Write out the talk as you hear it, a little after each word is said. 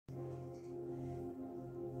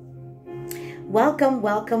Welcome,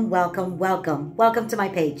 welcome, welcome, welcome. Welcome to my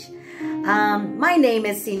page. My name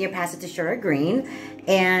is Senior Pastor Tashura Green,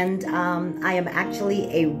 and I am actually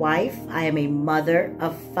a wife. I am a mother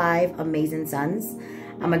of 5 amazing sons.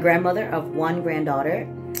 I'm a grandmother of 1 granddaughter.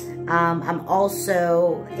 I'm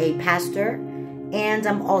also a pastor, and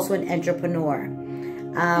I'm also an entrepreneur.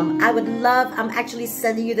 I'm actually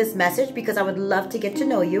sending you this message because I would love to get to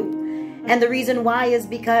know you. And the reason why is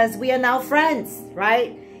because we are now friends,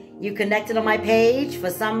 right? You connected on my page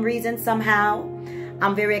for some reason, somehow.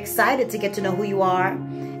 I'm very excited to get to know who you are.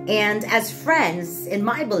 And as friends, in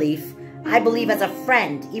my belief, I believe as a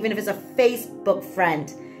friend, even if it's a Facebook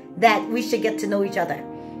friend, that we should get to know each other.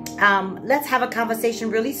 Let's have a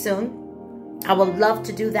conversation really soon. I would love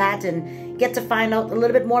to do that and get to find out a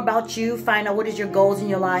little bit more about you, find out what is your goals in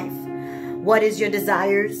your life, what is your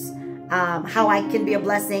desires, how I can be a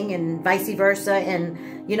blessing and vice versa, and,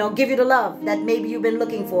 you know, give you the love that maybe you've been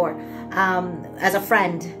looking for as a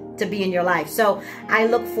friend to be in your life. So I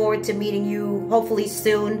look forward to meeting you hopefully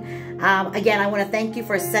soon. Again, I want to thank you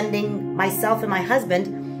for sending myself and my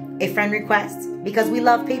husband a friend request because we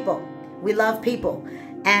love people. We love people.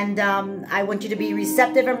 And I want you to be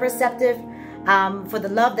receptive and perceptive for the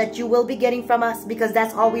love that you will be getting from us, because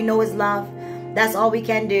that's all we know is love. That's all we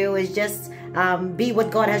can do is just be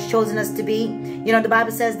what God has chosen us to be. You know, the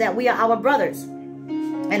Bible says that we are our brothers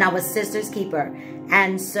and our sister's keeper.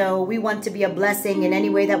 And so we want to be a blessing in any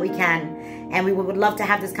way that we can. And we would love to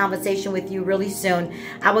have this conversation with you really soon.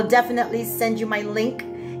 I will definitely send you my link.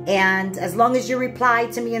 And as long as you reply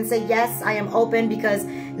to me and say, yes, I am open, because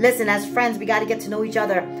listen, as friends, we got to get to know each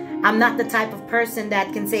other. I'm not the type of person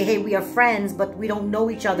that can say, hey, we are friends, but we don't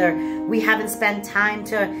know each other. We haven't spent time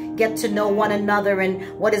to get to know one another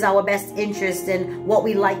and what is our best interest and what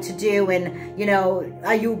we like to do. And, you know,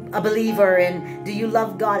 are you a believer and do you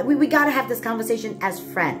love God? We got to have this conversation as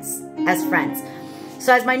friends,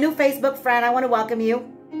 So as my new Facebook friend, I want to welcome you.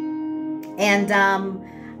 And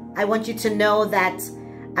I want you to know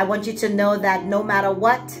that no matter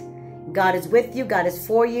what, God is with you, God is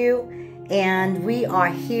for you. And we are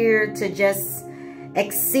here to just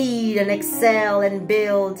exceed and excel and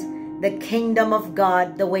build the kingdom of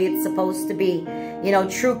God the way it's supposed to be. You know,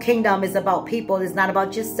 true kingdom is about people. It's not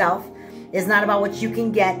about yourself. It's not about what you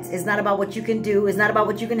can get. It's not about what you can do. It's not about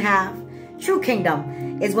what you can have. True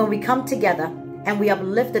kingdom is when we come together and we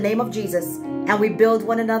uplift the name of Jesus and we build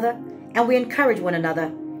one another and we encourage one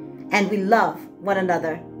another and we love one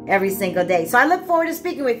another every single day. So I look forward to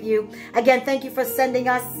speaking with you. Again, thank you for sending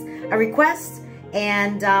us a request,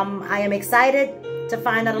 and I am excited to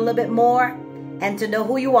find out a little bit more and to know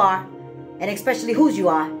who you are, and especially whose you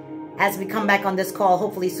are, as we come back on this call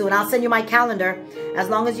hopefully soon. I'll send you my calendar. As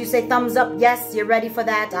long as you say thumbs up, yes, you're ready for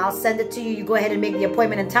that, I'll send it to you. You go ahead and make the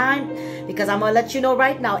appointment in time, because I'm going to let you know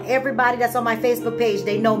right now, everybody that's on my Facebook page,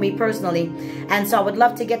 they know me personally. And so I would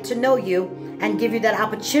love to get to know you and give you that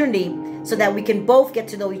opportunity so that we can both get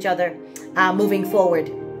to know each other moving forward.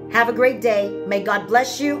 Have a great day. May God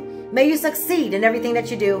bless you. May you succeed in everything that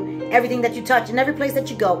you do, everything that you touch, and every place that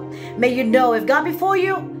you go. May you know, if God be for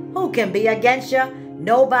you, who can be against you?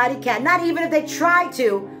 Nobody can. Not even if they try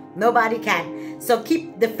to, nobody can. So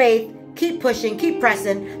keep the faith, keep pushing, keep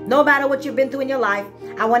pressing, no matter what you've been through in your life.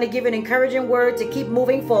 I want to give you an encouraging word to keep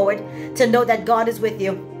moving forward, to know that God is with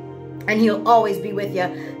you, and He'll always be with you.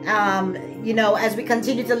 You know, as we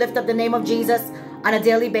continue to lift up the name of Jesus on a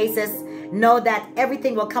daily basis, know that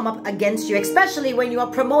everything will come up against you, especially when you are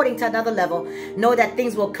promoting to another level. Know that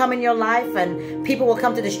things will come in your life and people will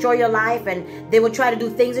come to destroy your life and they will try to do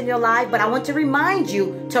things in your life. But I want to remind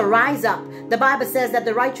you to rise up. The Bible says that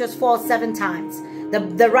the righteous fall 7 times.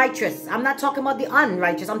 The righteous, I'm not talking about the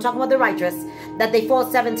unrighteous, I'm talking about the righteous, that they fall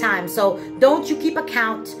 7 times. So don't you keep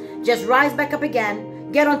account. Just rise back up again.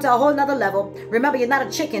 Get onto a whole nother level. Remember, you're not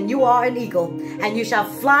a chicken, you are an eagle. And you shall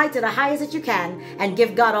fly to the highest that you can and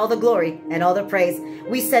give God all the glory and all the praise.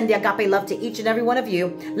 We send the agape love to each and every one of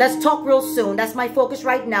you. Let's talk real soon. That's my focus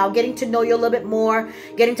right now. Getting to know you a little bit more.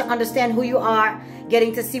 Getting to understand who you are.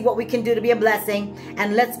 Getting to see what we can do to be a blessing.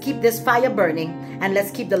 And let's keep this fire burning. And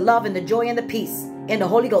let's keep the love and the joy and the peace in the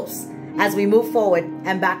Holy Ghost as we move forward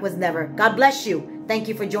and backwards never. God bless you. Thank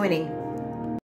you for joining.